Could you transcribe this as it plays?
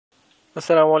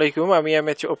আসসালামু আলাইকুম, আমি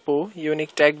এমএচ অপু ইউনিক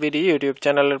ট্যাগ ভিডি ইউটিউব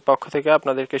চ্যানেলের পক্ষ থেকে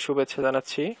আপনাদেরকে শুভেচ্ছা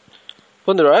জানাচ্ছি।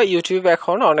 বন্ধুরা, ইউটিউব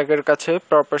এখন অনেকের কাছে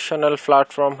প্রফেশনাল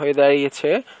প্ল্যাটফর্ম হয়ে দাঁড়িয়েছে।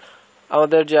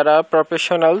 আমাদের যারা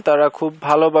প্রফেশনাল তারা খুব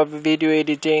ভালোভাবে ভিডিও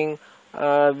এডিটিং,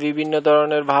 বিভিন্ন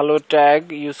ধরনের ভালো ট্যাগ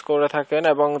ইউজ করে থাকেন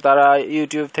এবং তারা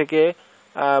ইউটিউব থেকে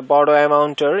বড়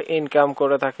অ্যামাউন্টের ইনকাম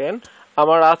করে থাকেন।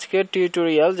 আমার আজকের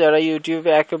টিউটোরিয়াল যারা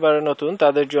ইউটিউবে একেবারে নতুন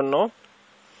তাদের জন্য।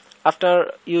 আপনার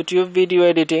ইউটিউব ভিডিও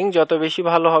এডিটিং যত বেশি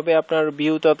ভালো হবে আপনার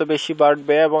ভিউ তত বেশি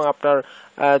বাড়বে এবং আপনার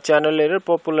চ্যানেলের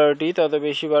পপুলারিটি তত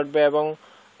বেশি বাড়বে এবং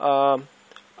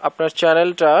আপনার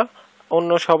চ্যানেলটা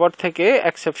অন্য সবার থেকে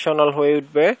এক্সেপশনাল হয়ে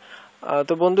উঠবে।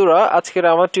 তো বন্ধুরা, আজকের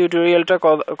আমার টিউটোরিয়ালটা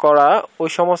করা ওই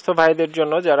সমস্ত ভাইদের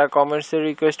জন্য যারা কমেন্টসে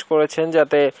রিকোয়েস্ট করেছেন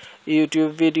যাতে ইউটিউব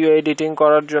ভিডিও এডিটিং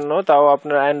করার জন্য, তাও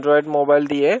আপনার অ্যান্ড্রয়েড মোবাইল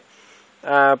দিয়ে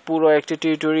পুরো একটি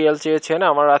টিউটোরিয়াল চেয়েছেন।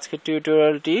 আমার আজকের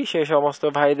টিউটোরিয়ালটি সেই সমস্ত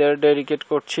ভাইদের ডেডিকেট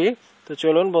করছি। তো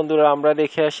চলুন বন্ধুরা, আমরা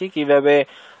দেখে আসি কিভাবে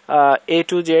A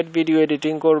to Z video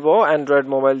editing করব অ্যান্ড্রয়েড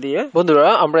মোবাইল দিয়ে। বন্ধুরা,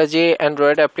 আমরা যে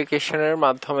অ্যান্ড্রয়েড অ্যাপ্লিকেশনের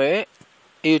মাধ্যমে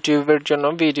ইউটিউবের জন্য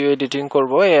ভিডিও এডিটিং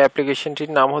করব, এই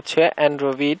অ্যাপ্লিকেশনটির নাম হচ্ছে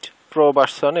অ্যান্ড্রয়েড প্রো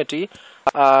ভার্সন।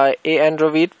 এই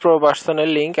অ্যান্ড্রয়েড প্রো ভার্সনের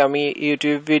লিঙ্ক আমি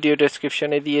ইউটিউব ভিডিও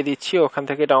ডেসক্রিপশনে দিয়ে দিচ্ছি, ওখান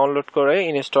থেকে ডাউনলোড করে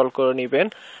ইনস্টল করে নেবেন।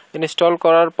 ইনস্টল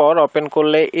করার পর ওপেন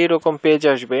করলে এরকম পেজ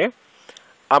আসবে।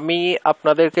 আমি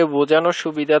আপনাদেরকে বোঝানোর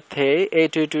সুবিধার্থে এই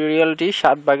টিউটোরিয়ালটি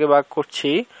 7 ভাগে ভাগ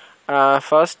করছি।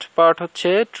 ফার্স্ট পার্ট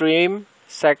হচ্ছে trim,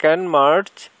 second merge,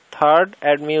 third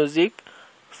add music,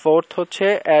 fourth হচ্ছে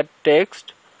অ্যাড টেক্সট,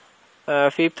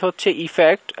 ফিফথ হচ্ছে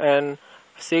ইফেক্ট অ্যান্ড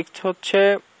সিক্সথ হচ্ছে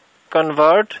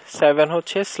কনভার্ট, 7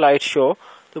 হচ্ছে স্লাইড শো।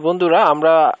 তো বন্ধুরা,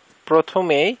 আমরা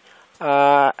প্রথমেই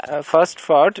ফার্স্ট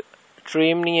পার্ট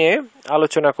ট্রিম নিয়ে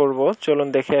আলোচনা করব। চলুন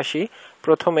দেখে আসি।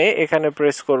 প্রথমে এখানে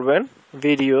প্রেস করবেন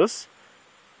ভিডিওস,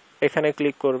 এখানে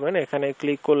ক্লিক করবেন। এখানে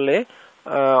ক্লিক করলে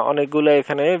অনেকগুলো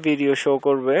এখানে ভিডিও শো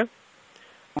করবে।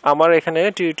 আমার এখানে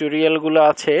টিউটোরিয়ালগুলো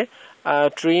আছে।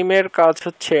 ট্রিমের কাজ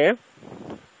হচ্ছে,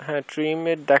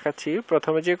 ট্রিমের দেখাচ্ছি।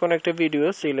 প্রথমে যে কোনো একটা ভিডিও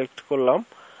সিলেক্ট করলাম,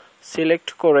 সিলেক্ট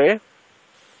করে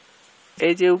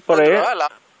এই যে উপরে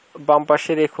বাম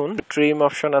পাশে দেখুন ট্রিম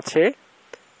অপশন আছে,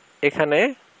 এখানে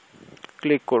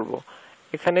ক্লিক করব।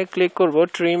 এখানে ক্লিক করব।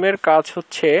 ট্রিমের কাজ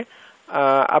হচ্ছে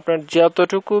আপনার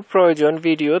যতটুকু প্রয়োজন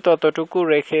ভিডিও ততটুকু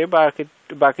রেখে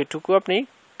বাকিটুকু আপনি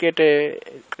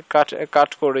কাট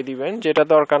করে দিবেন। যেটা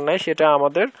দরকার নাই সেটা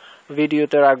আমাদের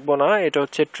ভিডিওতে রাখবো না। এটা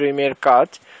হচ্ছে ট্রিমের কাজ।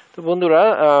 তো বন্ধুরা,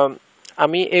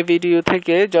 আমি এই ভিডিও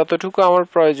থেকে যতটুকু আমার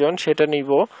প্রয়োজন সেটা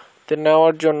নিব। তো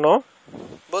নেওয়ার জন্য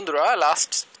বন্ধুরা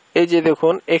লাস্ট এই যে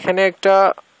দেখুন এখানে একটা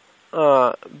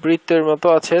বৃত্তের মতো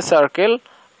আছে সার্কেল,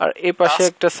 আর এই পাশে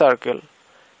একটা সার্কেল।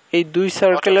 এই দুই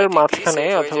সার্কেলের মাঝখানে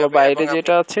অথবা বাইরে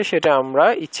যেটা আছে সেটা আমরা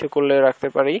ইচ্ছে করলে রাখতে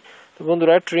পারি। তো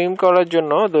বন্ধুরা, ট্রিম করার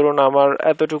জন্য ধরুন আমার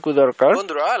এতটুকু দরকার।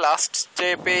 বন্ধুরা, লাস্ট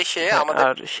স্টেপে এসে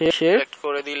আমাদের শেষে সিলেক্ট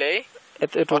করে দিলেই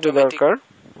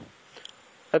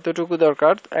এতটুকু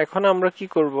দরকার। এখন আমরা কি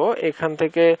করব, এখান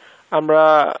থেকে আমরা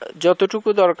যতটুকু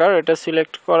দরকার এটা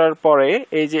সিলেক্ট করার পরে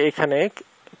এই যে এখানে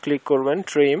ক্লিক করবেন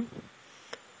ট্রিম।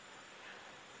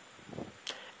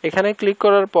 এখানে ক্লিক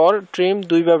করার পর ট্রিম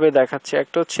দুইভাবে দেখাচ্ছে।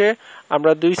 একটা হচ্ছে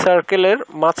আমরা দুই সার্কেলের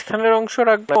মাঝখানের অংশ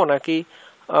রাখবো নাকি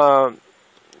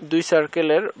দুই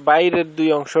সার্কেলের বাইরের দুই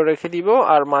অংশ রেখে দিব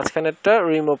আর মাঝখানেরটা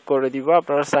রিমুভ করে দিব।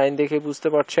 আপনারা সাইন দেখে বুঝতে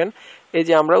পারছেন। এই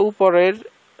যে আমরা উপরের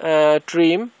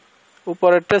ট্রিম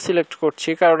উপরেরটা সিলেক্ট করছি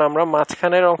কারণ আমরা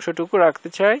মাঝখানের অংশটুকু রাখতে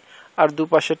চাই আর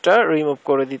দুপাশেরটা রিমুভ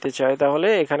করে দিতে চাই। তাহলে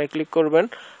এখানে ক্লিক করবেন।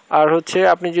 আর হচ্ছে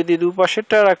আপনি যদি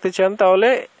দুপাশেরটা রাখতে চান তাহলে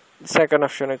সেকেন্ড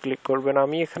অপশনে ক্লিক করবেন।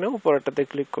 আমি এখানে উপরেরটাতে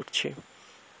ক্লিক করছি।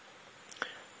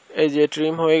 এই যে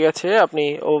ট্রিম হয়ে গেছে। আপনি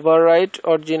ওভাররাইট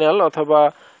অরিজিনাল অথবা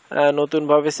নতুন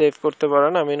ভাবে সেভ করতে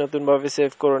পারেন। আমি নতুন ভাবে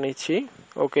সেভ করে নিচ্ছি।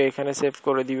 ওকে, এখানে সেভ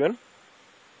করে দিবেন।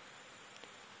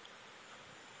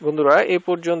 বন্ধুরা, এই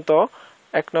পর্যন্ত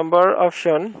 1 নম্বর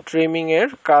অপশন ট্রিমিং এর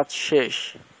কাজ শেষ।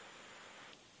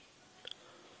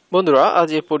 বন্ধুরা, আজ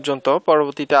এ পর্যন্ত।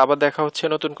 পরবর্তীতে আবার দেখা হচ্ছে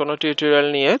নতুন কোনো টিউটোরিয়াল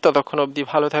নিয়ে। ততক্ষণ অবধি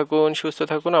ভালো থাকুন, সুস্থ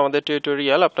থাকুন। আমাদের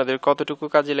টিউটোরিয়াল আপনাদের কতটুকু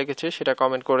কাজে লেগেছে সেটা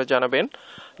কমেন্ট করে জানাবেন।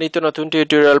 নিত্য নতুন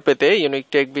টিউটোরিয়াল পেতে ইউনিক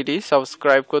টেক ভিডি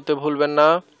সাবস্ক্রাইব করতে ভুলবেন না।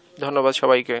 ধন্যবাদ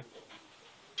সবাইকে।